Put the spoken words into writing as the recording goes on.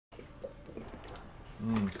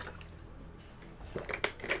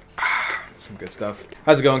Some good stuff.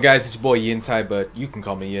 How's it going, guys? It's your boy Yintai, but you can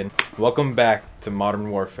call me Yin. Welcome back to Modern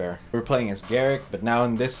Warfare. We're playing as Garrick, but now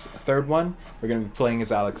in this third one, we're going to be playing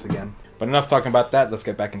as Alex again. But enough talking about that, let's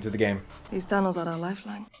get back into the game. These tunnels are our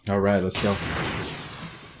lifeline. Alright, let's go.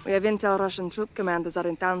 We have intel Russian troop commanders are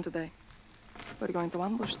in town today. We're going to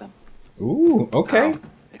ambush them. Ooh, okay.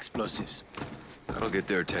 Explosives. That'll get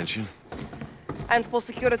their attention. And pull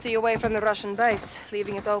security away from the Russian base,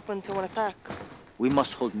 leaving it open to an attack. We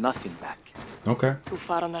must hold nothing back. Okay. Too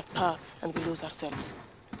far on that path, and we lose ourselves.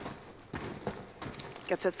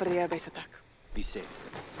 Get set for the airbase attack. Be safe.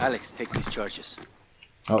 Alex, take these charges.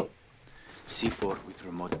 Oh. C4 with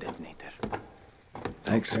remote detonator.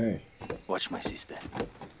 Thanks. Okay. Watch my sister.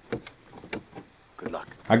 Good luck.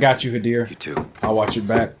 I got you, Hadir. You too. I'll watch it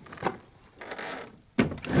back.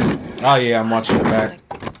 Oh yeah, I'm watching it back.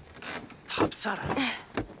 Farah.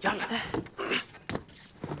 Yalla.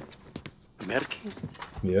 Merki?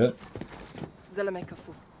 Yeah.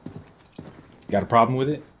 Got a problem with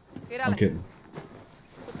it? I'm kidding.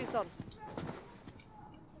 Put this on.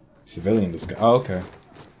 Civilian disguise. Oh, okay.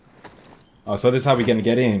 Oh, so this is how we're gonna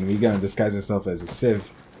get in. We're gonna disguise ourselves as a civ.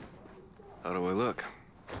 How do I look?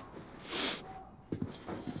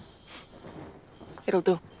 It'll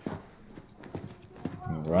do.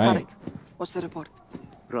 Alright. Tarek, what's the report?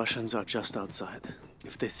 Russians are just outside.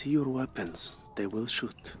 If they see your weapons, they will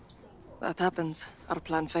shoot. That happens. Our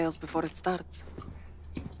plan fails before it starts.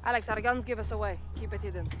 Alex, our guns give us away. Keep it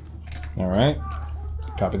hidden. Alright.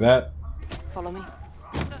 Copy that. Follow me.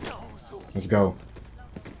 Let's go.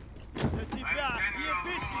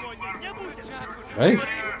 Hey.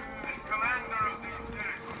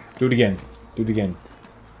 Do it again. Do it again.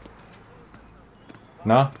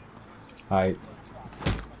 Nah? I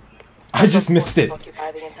just missed it.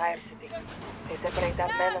 Occupy the entire city. They separate our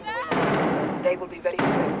men and women. They will be very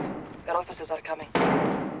quick. Their officers are coming.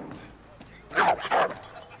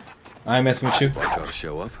 I ain't messing with you. Gotta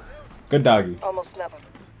show up. Good doggy. Almost never.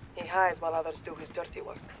 He hides while others do his dirty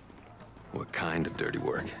work. What kind of dirty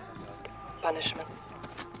work? Punishment.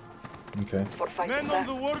 Okay. For fighting Men back.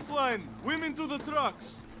 on the work line, women to the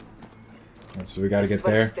trucks. And so we gotta get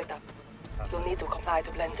there. Split up. You'll need to comply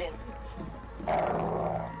to blend in.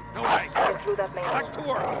 No way. Get through that main Back to door.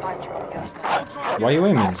 work. I'll find you on the other side. Why are you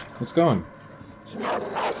aiming? What's going?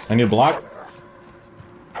 I need a block?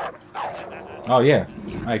 Oh yeah.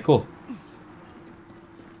 Alright, cool.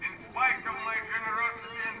 In spite of my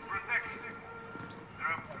generosity and protection, there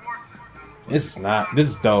are forces This is not. This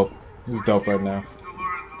is dope. This is dope right now. to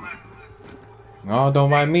learn the lesson Oh, don't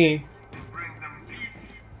mind me. and bring them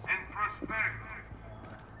peace and prosperity.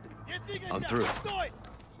 I'm through.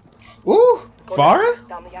 Ooh! Go Farah?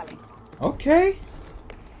 down the alley. Okay.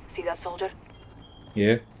 See that soldier?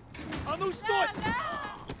 Yeah. А ну стой!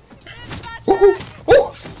 Ooh!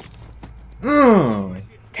 Ooh!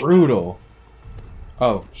 Brutal.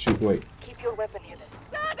 Oh, shoot, wait. Keep your weapon hidden.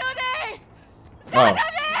 Oh.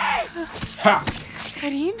 Ha!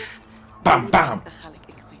 Karim? Bam, bam!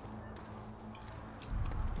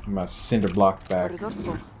 My cinder block back.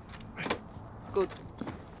 Resourceful. Good.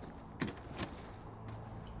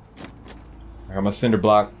 I got my cinder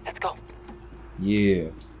block. Let's go. Yeah.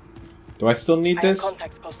 Do I still need I have this?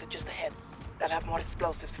 contacts posted just ahead. They'll have more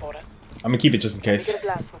explosives for us. I'm gonna keep it just in We case. get a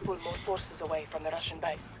blast will pull more forces away from the Russian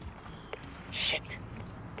base. Shit.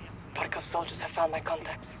 Barkov's soldiers have found my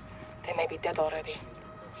contacts. They may be dead already.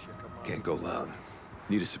 Can't go loud.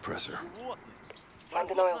 Need a suppressor. Find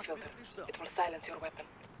an oil filter. It will silence your weapon.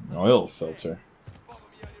 An oil filter.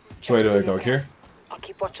 Which way do I go? Here? I'll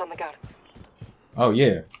keep watch on the guards. Oh,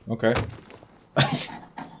 yeah. Okay.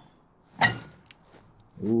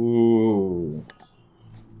 Ooh.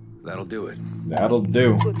 That'll do it. That'll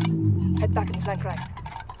do. Good. Head back and flank right.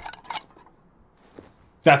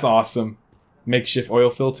 That's awesome. Makeshift oil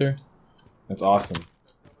filter. That's awesome.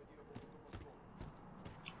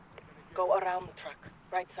 Go around the truck.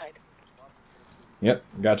 Right side. Yep,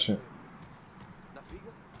 gotcha.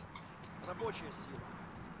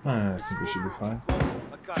 I think we should be fine.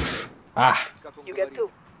 Ah! You get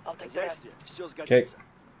two. I'll take the rest. Okay.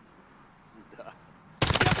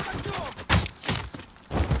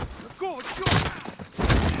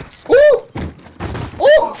 Ooh!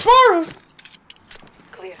 Ooh, Farah!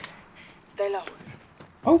 Clear. Stay low.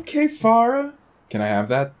 Okay, Farah. Can I have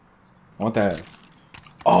that? I want that.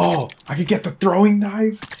 Oh, I could get the throwing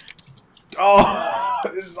knife. Oh,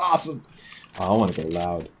 this is awesome. Oh, I want to go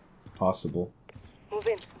loud. Possible. Move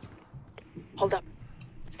in. Hold up.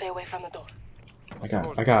 Stay away from the door.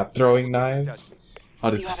 I got throwing knives.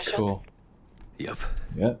 Oh, this You have is a shot? cool. Yep.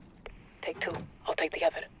 Yep. Take two. I'll take the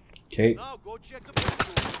other. Okay. Now go check the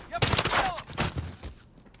bedroom. Yep.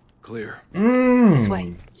 Clear.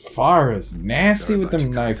 Farah's nasty Sorry with about them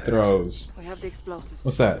your knife contacts. throws. We have the explosives.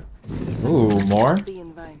 What's that? Ooh, more? Be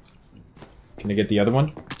in vain. Can I get the other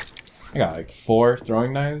one? I got like 4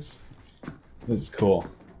 throwing knives. This is cool.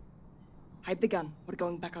 Hide the gun. We're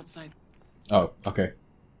going back outside. Oh, okay.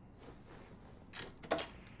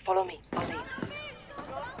 Follow me. I'll lead.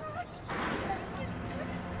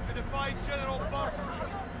 Defy General Parker.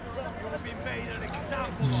 You will be made an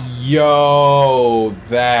example of. Yo,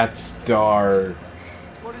 that's dark.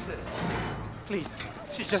 What is this? Please,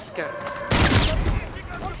 she's just scared.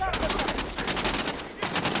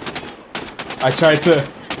 I tried to...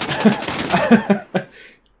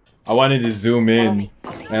 I wanted to zoom in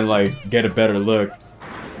and like get a better look.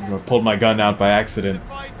 I pulled my gun out by accident.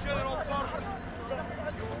 Defy General Parker.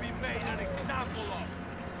 You will be made an example of.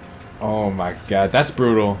 Oh my god, that's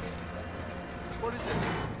brutal. What is this?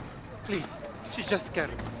 Please, she's just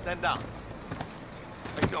scared. Stand down.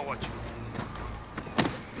 I know what you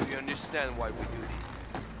mean. You understand why we do this?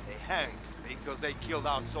 They hanged because they killed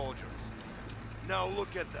our soldiers. Now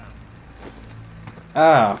look at them.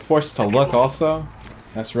 Ah, forced to look also?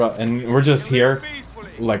 That's rough. And we're just here,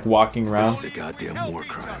 like walking around. This is a goddamn war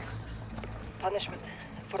crime. Punishment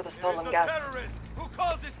for the There is stolen the gas. terrorist who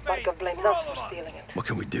caused this pain Barkov blames for us all of for us. stealing it. What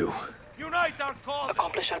can we do? Unite our causes.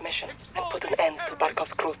 Accomplish our mission and put an end to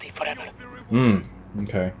Barkov's cruelty forever.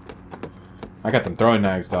 Okay. I got them throwing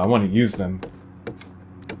knives though. I want to use them.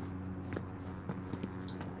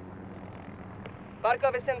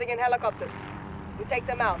 Barkov is sending in helicopters. We take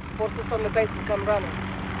them out. Forces from the base will come running.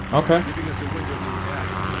 Okay. Giving us a window to attack.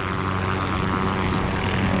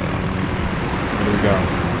 Here we go.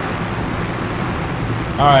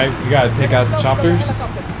 Alright, you gotta take out the choppers.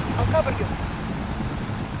 I'll cover you.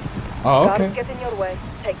 Oh, Guards okay. get in your way.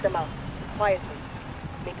 Take them out. Quietly.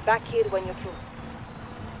 Meet back here when you're through.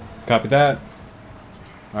 Copy that.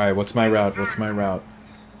 Alright, what's my route? What's my route?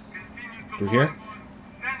 Through here?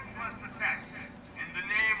 Senseless attacks in the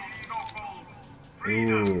name of so-called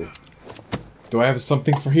Ooh. freedom. Do I have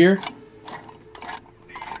something for here?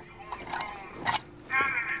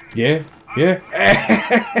 Yeah? Yeah?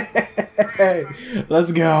 Hey,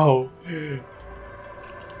 let's go!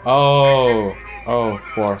 Oh. Oh,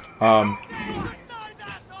 4.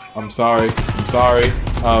 I'm sorry. I'm sorry.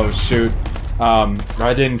 Oh, shoot.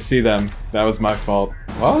 I didn't see them. That was my fault.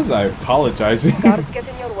 Why was I apologizing? Guards get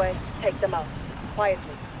in your way. Take them out.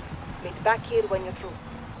 Quietly. Meet back here when you're through.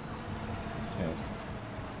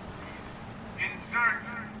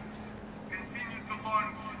 Insurgents continue to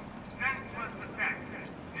launch senseless attacks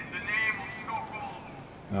in the name of so-called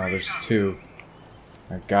Oh, there's 2.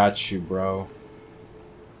 I got you, bro.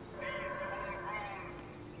 these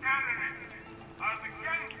homegrown terrorists are the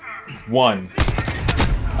gangsters. 1.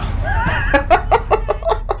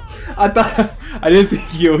 I didn't think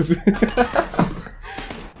he was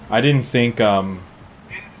I didn't think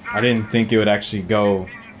it would actually go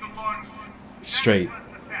Continue to launch straight.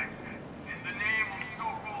 senseless attacks in the name of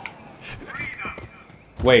so-called freedom.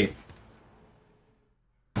 Wait.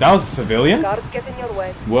 That was a civilian? Guards get in your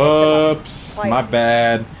way. Whoops. My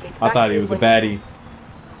bad. I thought he was a baddie.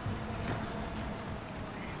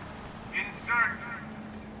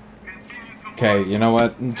 Insurgents continue to Okay, you know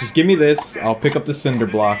what? Just give me this. I'll pick up the cinder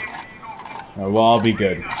block. Well, I'll be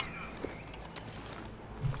good.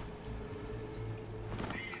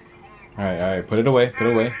 Alright, alright. Put it away. Put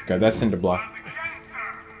it away. Grab that cinder block.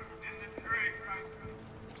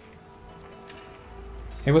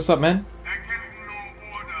 Hey, what's up, man? There can be no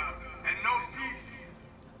order and no peace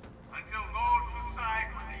until those who side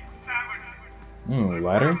with these savages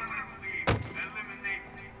Ladder? permanently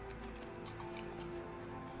eliminated.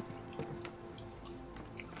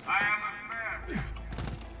 I am a fair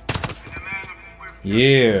and a man of swift.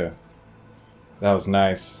 Yeah. That was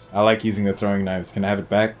nice. I like using the throwing knives. Can I have it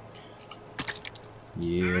back?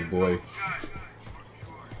 Yeah, boy.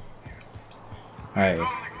 Alright.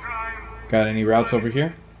 Got any routes over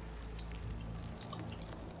here?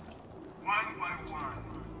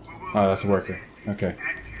 Oh, that's a worker. Okay.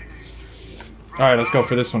 Alright, let's go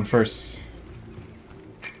for this one first.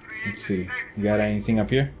 Let's see. You got anything up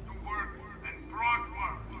here?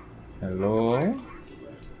 Hello? This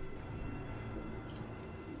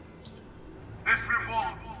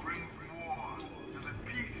revolt brings war to the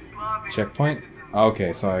peace-loving Checkpoint?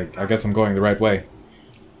 Okay, so I guess I'm going the right way.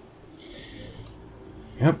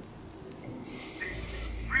 Yep.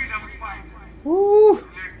 freedom fighters. Woo!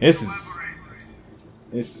 This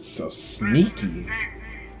is so sneaky. Safety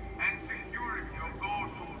and security of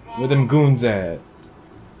those who follow. Where them goons at?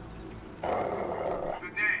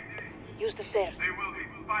 Today, Use the stairs. they will be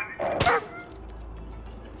punished.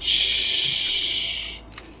 Shh.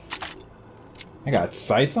 I got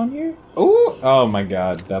sights on here? Ooh! Oh my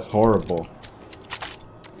god, that's horrible.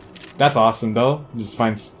 That's awesome though. Just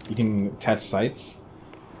you can attach sights.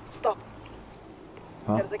 Stop.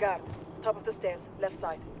 Huh? There's a guard. Top of the stairs, left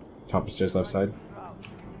side. Top of the stairs, left side.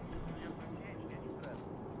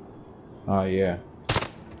 Oh yeah.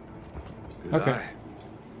 Good Okay. eye.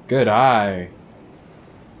 Good eye.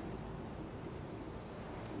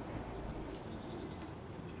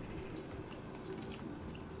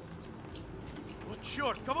 Вот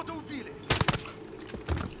черт, кого-то убили.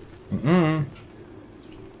 Mm-mm.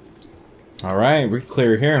 Alright, we're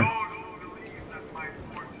clear here.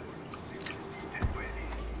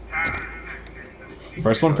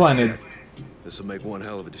 First one planted. This will make one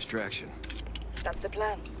hell of a distraction. That's the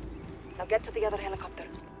plan. Now get to the other helicopter.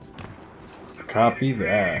 Copy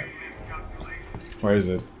that. Where is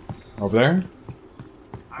it? Over there?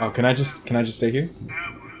 Oh, can I just stay here?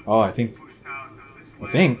 Oh, I think.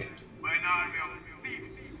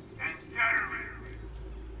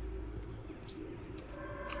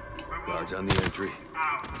 Guards on the entry.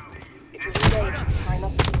 If you engage, try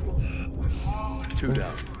not to sneak. 2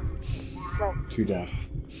 down. No, 2 down.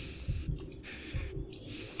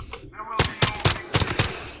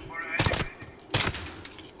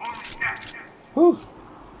 Whew.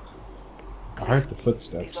 I heard the these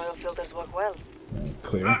footsteps. oil filters work well.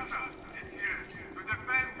 Clear.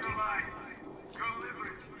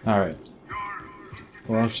 Alright.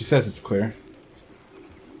 Well, if she says it's clear.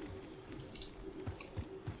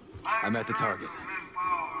 I'm at the target.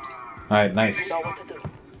 Alright, nice. Know what to do.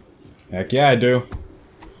 Heck yeah, I do.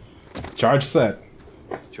 Charge set.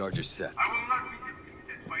 Charges set.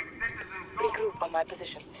 Regroup on my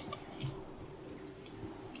position.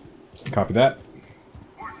 Copy that.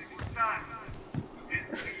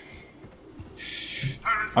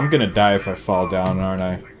 I'm gonna die if I fall down, aren't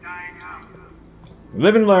I?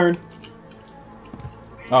 Live and learn.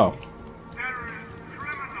 Oh.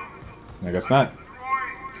 I guess not.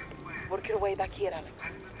 Work your way back here, Alex.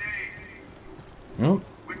 Nope.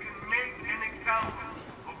 We can make an example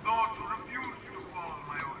of those who refuse to follow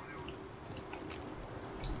my orders.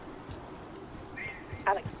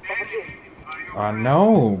 Alex, over here.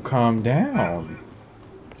 No, calm down.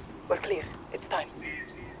 We're clear. It's time.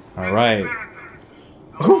 Alright.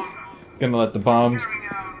 Gonna let the bombs.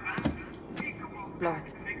 Blow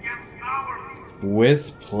it.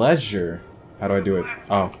 With pleasure. How do I do it?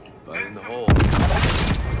 Oh. Fire in the hole.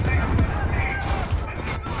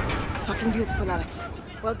 Fucking beautiful, Alex.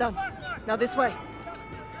 Well done. Now this way.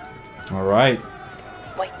 Alright.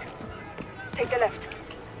 Wait. Take the left.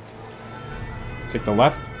 Take the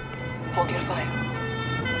left. Hold your fire.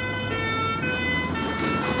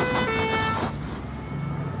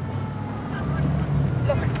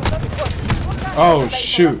 Look, Oh,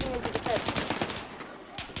 shoot.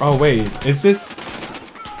 Oh, wait. Is this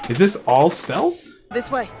all stealth? This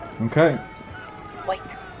way. Okay. Wait.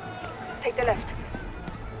 Take the left.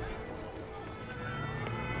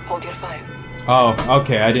 Hold your fire. Oh,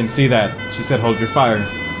 okay. I didn't see that. She said hold your fire.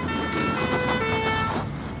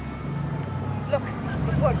 Look,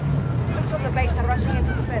 it worked. Look from the base and rushing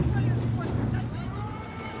into the fence.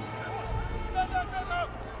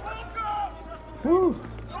 Whew.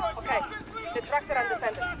 Okay, the tractor and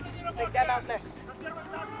defender. Take them out next.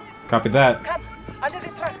 Copy that. Come, under the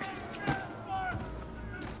truck.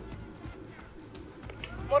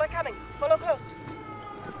 More are coming. Follow close.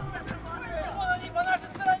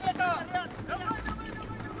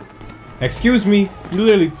 Excuse me. You're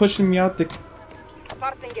literally pushing me out the... A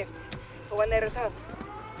parting gift for when they return.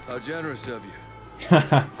 How generous of you.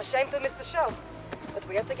 A shame to miss the show, but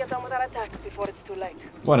we have to get on with our attacks before it's too late.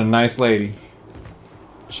 What a nice lady.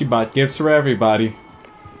 She bought gifts for everybody.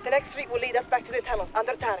 The next street will lead us back to the tunnels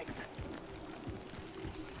under Tarek's.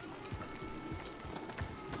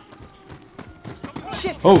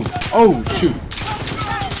 Shit. Oh, shoot.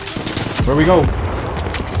 Where we go?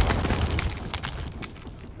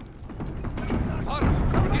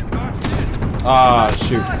 Ah,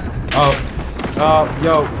 shoot.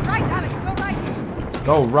 Yo. Right, Alex. Go right.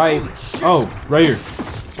 Go right. Oh, right here.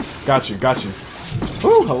 Got you.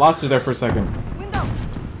 Whew, I lost her there for a second. Window.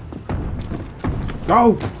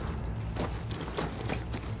 Go!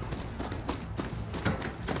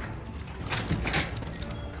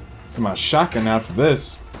 Get my shotgun out for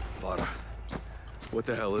this. Farah, what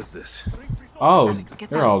the hell is this? Oh, Alex, get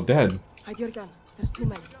they're down. all dead. Hide your gun. There's too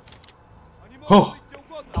many. Oh,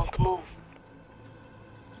 Don't move.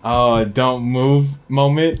 oh, don't move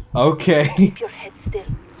moment. Okay. Keep your head still.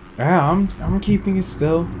 Yeah, I'm keeping it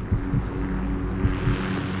still.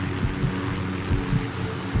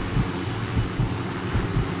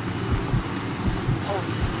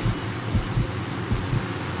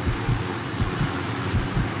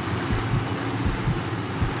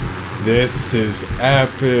 This is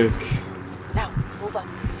epic. Now, move on.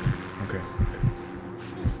 Okay.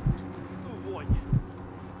 Ну, вонь.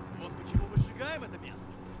 Вот почему мы сжигаем это место.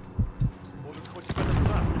 Может, хоть в этот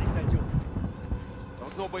раз до них дойдет.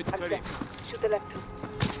 Должно быть I'm укорить. set. Shoot the left.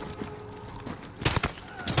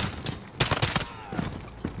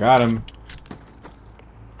 Got him.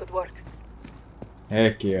 Good work.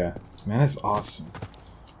 Heck yeah. Man, that's awesome.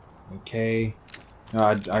 Okay. No,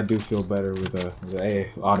 I do feel better with a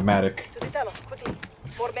automatic. To the tunnel, quickly.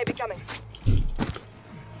 More may be coming.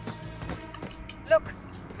 Look,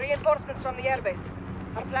 reinforcements from the airbase.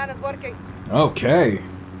 Our plan is working. Okay.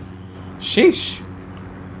 Sheesh.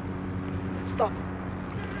 Stop.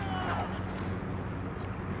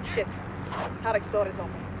 Shit. Tarek's door is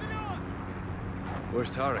open.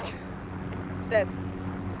 Where's Tarek? Dead.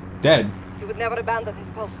 Dead. He would never abandon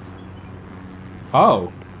his post.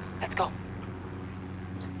 Oh. Let's go.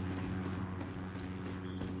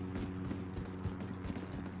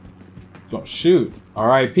 Oh shoot.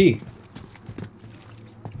 R.I.P.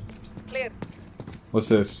 Clear. What's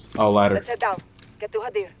this? Oh, ladder. Let's head down. Get to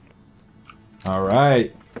Hadir. All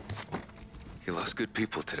right. You lost good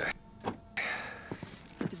people today.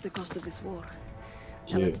 It is the cost of this war.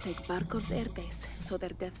 Yeah. Now let's take Barkov's airbase, so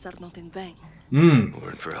their deaths are not in vain. Mm.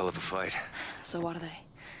 We're in for a hell of a fight. So are they.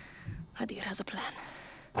 Hadir has a plan.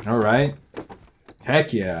 All right.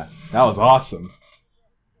 Heck yeah. That was awesome.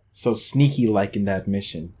 So sneaky like in that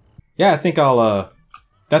mission. Yeah, I think I'll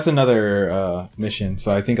that's another mission,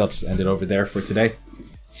 so I think I'll just end it over there for today.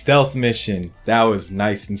 Stealth mission. That was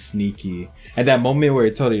nice and sneaky. And that moment where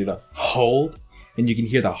it told you to hold and you can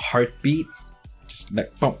hear the heartbeat just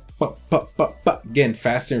like bump bump bump bump bump getting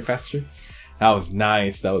faster and faster. That was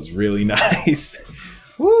nice. That was really nice.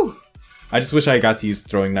 Woo! I just wish I got to use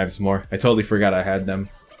throwing knives more. I totally forgot I had them.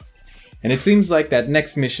 And it seems like that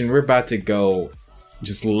next mission we're about to go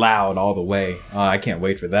just loud all the way. I can't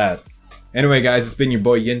wait for that. Anyway guys, it's been your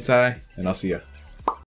boy Yintai, and I'll see ya.